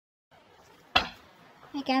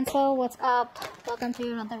Hey Cancer, what's up? Welcome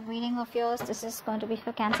to another reading of yours. This is going to be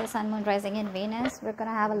for Cancer, Sun, Moon, Rising in Venus. We're going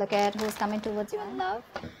to have a look at who's coming towards you in love.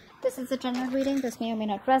 This is a general reading. This may or may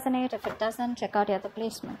not resonate. If it doesn't, check out the other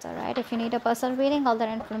placements, alright? If you need a personal reading, all that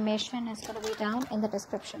information is going to be down in the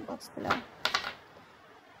description box below.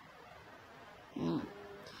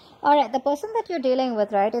 Alright, the person that you're dealing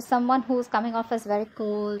with, right, is someone who's coming off as very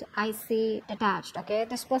cold, icy, detached, okay?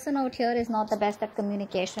 This person out here is not the best at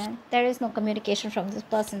communication. There is no communication from this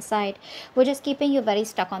person's side, which is keeping you very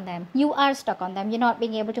stuck on them. You are stuck on them. You're not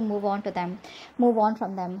being able to move on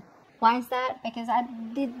from them. Why is that? Because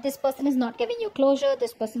this person is not giving you closure.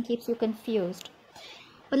 This person keeps you confused.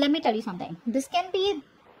 But let me tell you something. This can be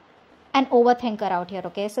an overthinker out here,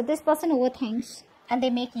 okay? So this person overthinks and they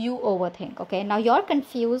make you overthink, okay? Now you're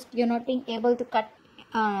confused. You're not being able to cut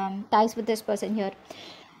ties with this person here.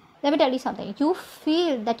 Let me tell you something. You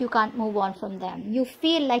feel that you can't move on from them. You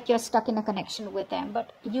feel like you're stuck in a connection with them.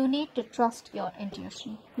 But you need to trust your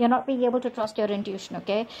intuition. You're not being able to trust your intuition,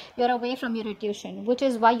 okay? You're away from your intuition, which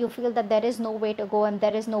is why you feel that there is no way to go and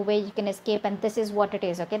there is no way you can escape, and this is what it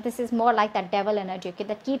is, okay? This is more like that devil energy, okay,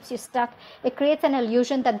 that keeps you stuck. It creates an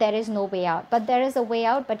illusion that there is no way out. But there is a way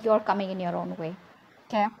out, but you're coming in your own way,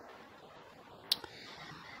 okay?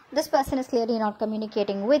 This person is clearly not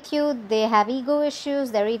communicating with you. They have ego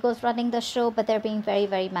issues. Their ego is running the show, but they're being very,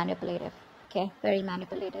 very manipulative. Okay, very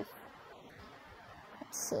manipulative.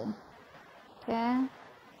 Let's see. Okay.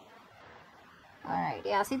 Alright,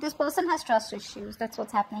 yeah. See, this person has trust issues. That's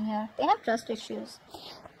what's happening here. They have trust issues.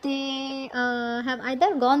 They have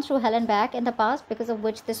either gone through hell and back in the past, because of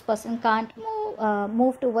which this person can't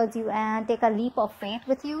move towards you and take a leap of faith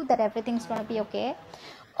with you that everything's going to be okay.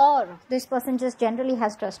 Or this person just generally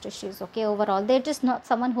has trust issues, okay, overall. They're just not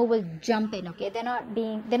someone who will jump in, okay. They're not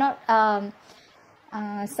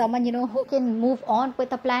someone, you know, who can move on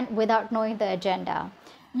with a plan without knowing the agenda.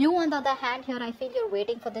 You, on the other hand, here, I feel you're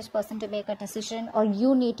waiting for this person to make a decision, or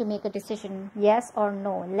you need to make a decision, yes or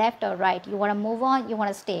no, left or right. You want to move on, you want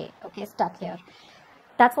to stay, okay, stuck here.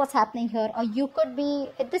 That's what's happening here. Or you could be,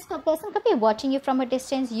 this person could be watching you from a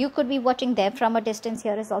distance. You could be watching them from a distance.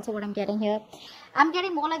 Here is also what I'm getting here. I'm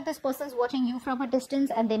getting more like this person's watching you from a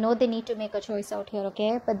distance and they know they need to make a choice out here,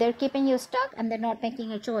 okay? But they're keeping you stuck and they're not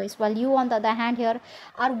making a choice. While you, on the other hand, here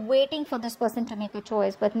are waiting for this person to make a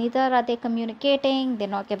choice. But neither are they communicating. They're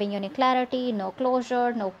not giving you any clarity, no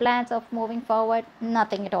closure, no plans of moving forward,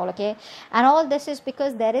 nothing at all, okay? And all this is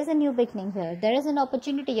because there is a new beginning here. There is an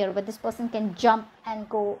opportunity here where this person can jump and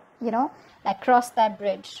go, you know, like cross that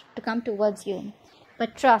bridge to come towards you.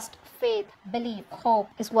 But trust, faith, belief, hope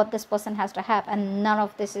is what this person has to have, and none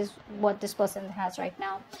of this is what this person has right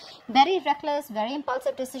now. Very reckless, very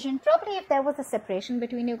impulsive decision. Probably if there was a separation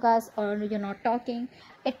between you guys or you're not talking,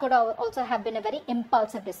 it could also have been a very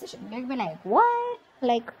impulsive decision. You'd be like, what?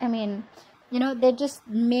 Like, I mean, you know, they just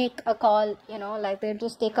make a call, you know, like they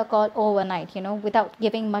just take a call overnight, you know, without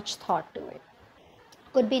giving much thought to it.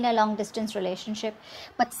 Could be in a long distance relationship,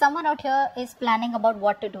 but someone out here is planning about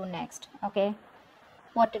what to do next, okay?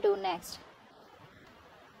 What to do next.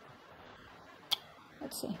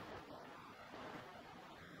 Let's see.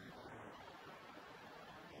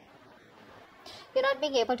 You're not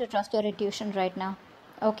being able to trust your intuition right now,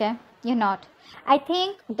 okay? You're not. I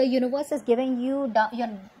think the universe is giving you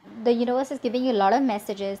the universe is giving you a lot of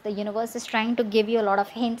messages. The universe is trying to give you a lot of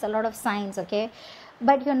hints, a lot of signs, okay?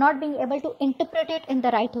 But you're not being able to interpret it in the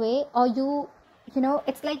right way, or you know,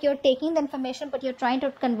 it's like you're taking the information but you're trying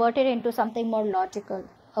to convert it into something more logical,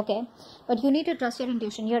 okay? But you need to trust your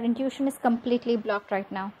intuition. Your intuition is completely blocked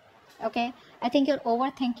right now, okay? I think you're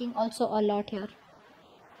overthinking also a lot here.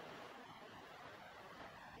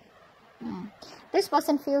 This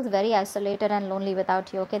person feels very isolated and lonely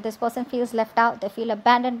without you, okay? This person feels left out. They feel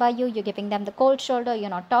abandoned by you. You're giving them the cold shoulder. You're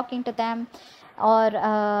not talking to them. Or,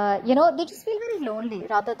 you know, they just feel very lonely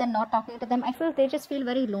rather than not talking to them. I feel they just feel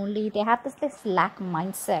very lonely. They have this lack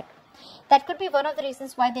mindset. That could be one of the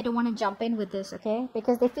reasons why they don't want to jump in with this, okay?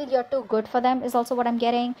 Because they feel you're too good for them is also what I'm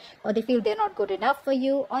getting. Or they feel they're not good enough for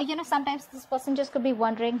you. Or, you know, sometimes this person just could be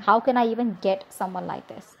wondering, how can I even get someone like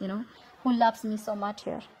this, you know, who loves me so much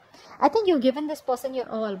here? I think you've given this person your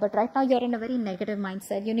all, but right now you're in a very negative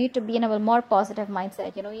mindset. You need to be in a more positive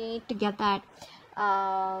mindset. You know, you need to get that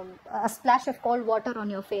a splash of cold water on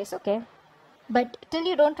your face, okay? But till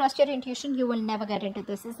you don't trust your intuition, you will never get into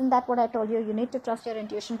this. Isn't that what I told you? You need to trust your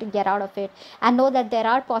intuition to get out of it and know that there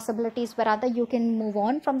are possibilities where either you can move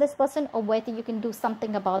on from this person or whether you can do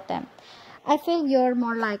something about them. I feel you're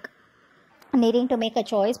more like needing to make a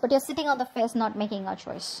choice, but you're sitting on the fence not making a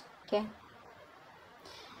choice, okay?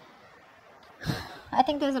 I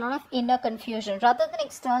think there's a lot of inner confusion. Rather than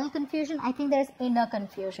external confusion, I think there's inner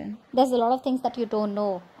confusion. There's a lot of things that you don't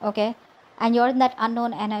know, okay? And you're in that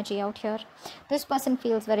unknown energy out here. This person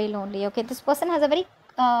feels very lonely, okay? This person has a very,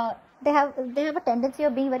 they have a tendency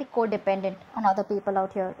of being very codependent on other people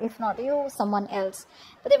out here. If not you, someone else.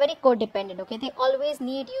 But they're very codependent, okay? They always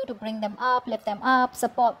need you to bring them up, lift them up,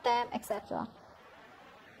 support them, etc.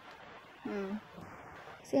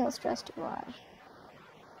 See how stressed you are.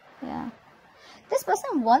 Yeah. This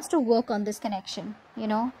person wants to work on this connection, you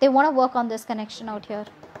know. They want to work on this connection out here.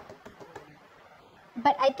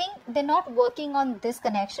 But I think they're not working on this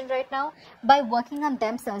connection right now by working on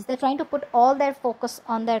themselves. They're trying to put all their focus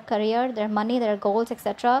on their career, their money, their goals,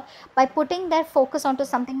 etc. By putting their focus onto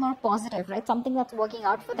something more positive, right? Something that's working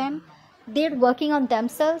out for them. They're working on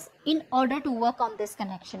themselves in order to work on this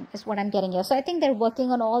connection is what I'm getting here. So I think they're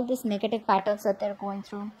working on all these negative patterns that they're going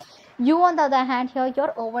through. You, on the other hand, here,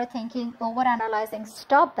 you're overthinking, overanalyzing.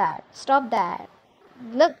 Stop that. Stop that.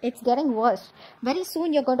 Look, it's getting worse. Very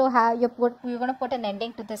soon you're going to have, you're going to put an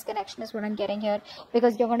ending to this connection is what I'm getting here,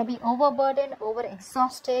 because you're going to be overburdened,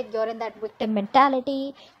 overexhausted. You're in that victim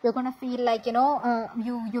mentality. You're going to feel like, you know,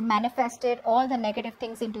 you manifested all the negative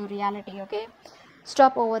things into reality, okay?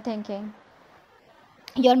 Stop overthinking.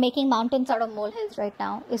 You're making mountains out of molehills right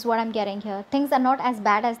now is what I'm getting here. Things are not as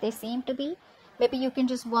bad as they seem to be. Maybe you can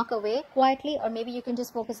just walk away quietly, or maybe you can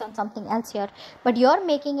just focus on something else here. But you're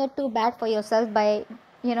making it too bad for yourself by,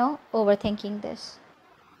 you know, overthinking this.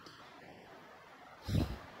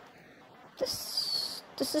 This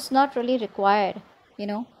is not really required, you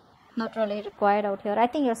know. Not really required out here. I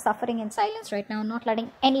think you're suffering in silence right now, not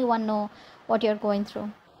letting anyone know what you're going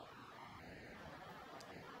through.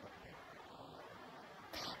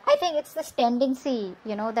 I think it's this tendency,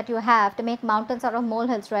 you know, that you have to make mountains out of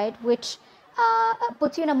molehills, right? Which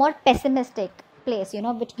puts you in a more pessimistic place, you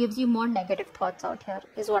know, which gives you more negative thoughts out here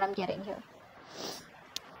is what I'm getting here.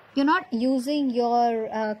 You're not using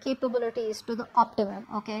your capabilities to the optimum,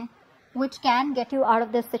 okay? Which can get you out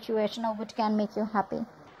of this situation, or which can make you happy.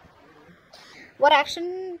 What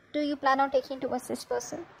action do you plan on taking towards this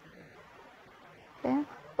person? Okay.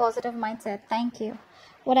 Positive mindset. Thank you.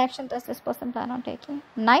 What action does this person plan on taking?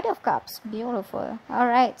 Knight of Cups. Beautiful. All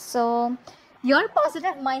right. So your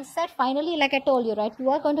positive mindset, finally, like I told you, right, you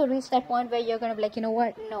are going to reach that point where you're going to be like, you know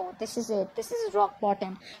what, no, this is it, this is rock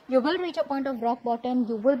bottom. You will reach a point of rock bottom.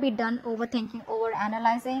 You will be done overthinking, over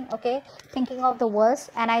analyzing, okay, thinking of the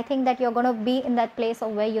worst. And I think that you're going to be in that place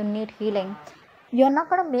of where you need healing. You're not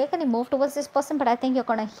going to make any move towards this person, but I think you're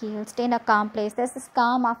going to heal, stay in a calm place. There's this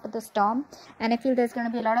calm after the storm, and I feel there's going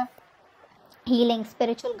to be a lot of healing,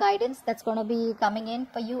 spiritual guidance that's going to be coming in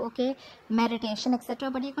for you, okay, meditation,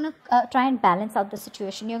 etc. But you're going to try and balance out the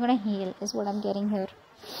situation. You're going to heal is what I'm getting here.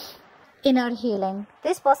 Inner healing.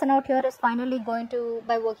 This person out here is finally going to,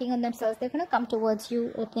 by working on themselves, they're going to come towards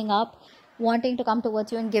you, opening up, wanting to come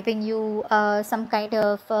towards you and giving you some kind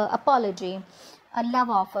of apology, a love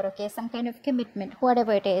offer, okay, some kind of commitment,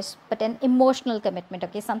 whatever it is, but an emotional commitment,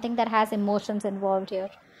 okay, something that has emotions involved here.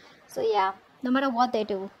 So yeah, no matter what they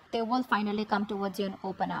do, they will finally come towards you and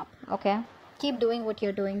open up, okay? Keep doing what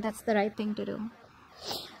you're doing. That's the right thing to do.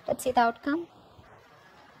 Let's see the outcome.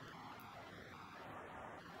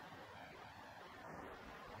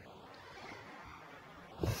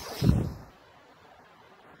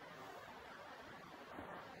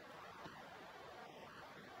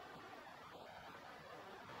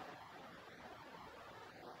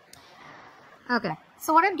 Okay,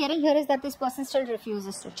 so what I'm getting here is that this person still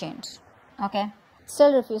refuses to change, okay?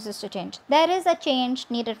 Still refuses to change. There is a change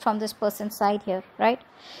needed from this person's side here, right?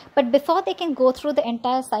 But before they can go through the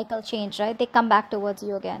entire cycle change, right, they come back towards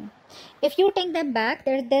you again. If you take them back,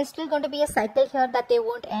 there's still going to be a cycle here that they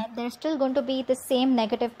won't end. There's still going to be the same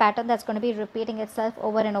negative pattern that's going to be repeating itself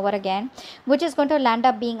over and over again, which is going to land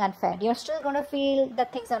up being unfair. You're still going to feel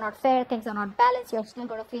that things are not fair, things are not balanced. You're still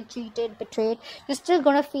going to feel cheated, betrayed. You're still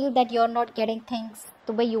going to feel that you're not getting things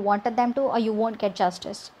the way you wanted them to, or you won't get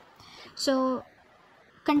justice. So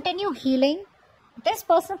continue healing. This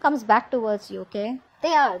person comes back towards you, okay?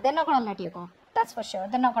 They're not going to let you go. That's for sure.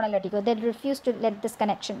 They're not going to let you go. They'll refuse to let this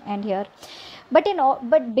connection end here. But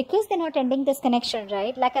because they're not ending this connection,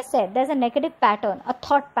 right? Like I said, there's a negative pattern, a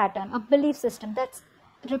thought pattern, a belief system that's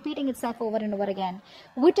repeating itself over and over again,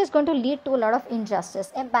 which is going to lead to a lot of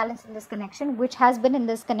injustice, imbalance in this connection, which has been in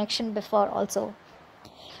this connection before also.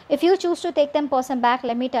 If you choose to take them person back,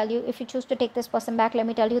 let me tell you, if you choose to take this person back, let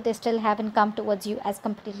me tell you, they still haven't come towards you as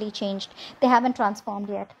completely changed. They haven't transformed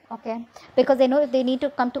yet, okay? Because they know if they need to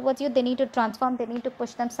come towards you, they need to transform, they need to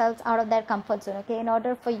push themselves out of their comfort zone, okay? In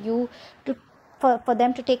order for you to, for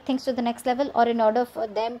them to take things to the next level, or in order for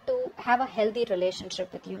them to have a healthy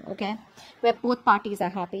relationship with you, okay, where both parties are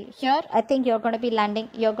happy. Here I think you're going to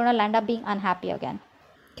land up being unhappy again,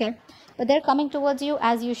 okay. But they're coming towards you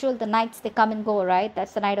as usual. The knights, they come and go, right?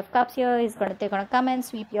 That's the Knight of Cups here. They're gonna come and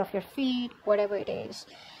sweep you off your feet, whatever it is.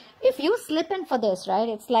 If you slip in for this, right,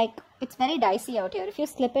 it's very dicey out here. If you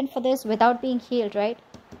slip in for this without being healed, right,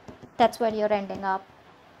 that's where you're ending up.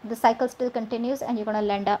 The cycle still continues and you're gonna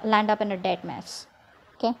land up in a dead mess,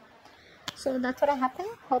 okay. So that's what happened.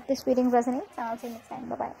 Hope this reading resonates, and I'll see you next time.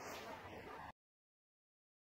 Bye bye.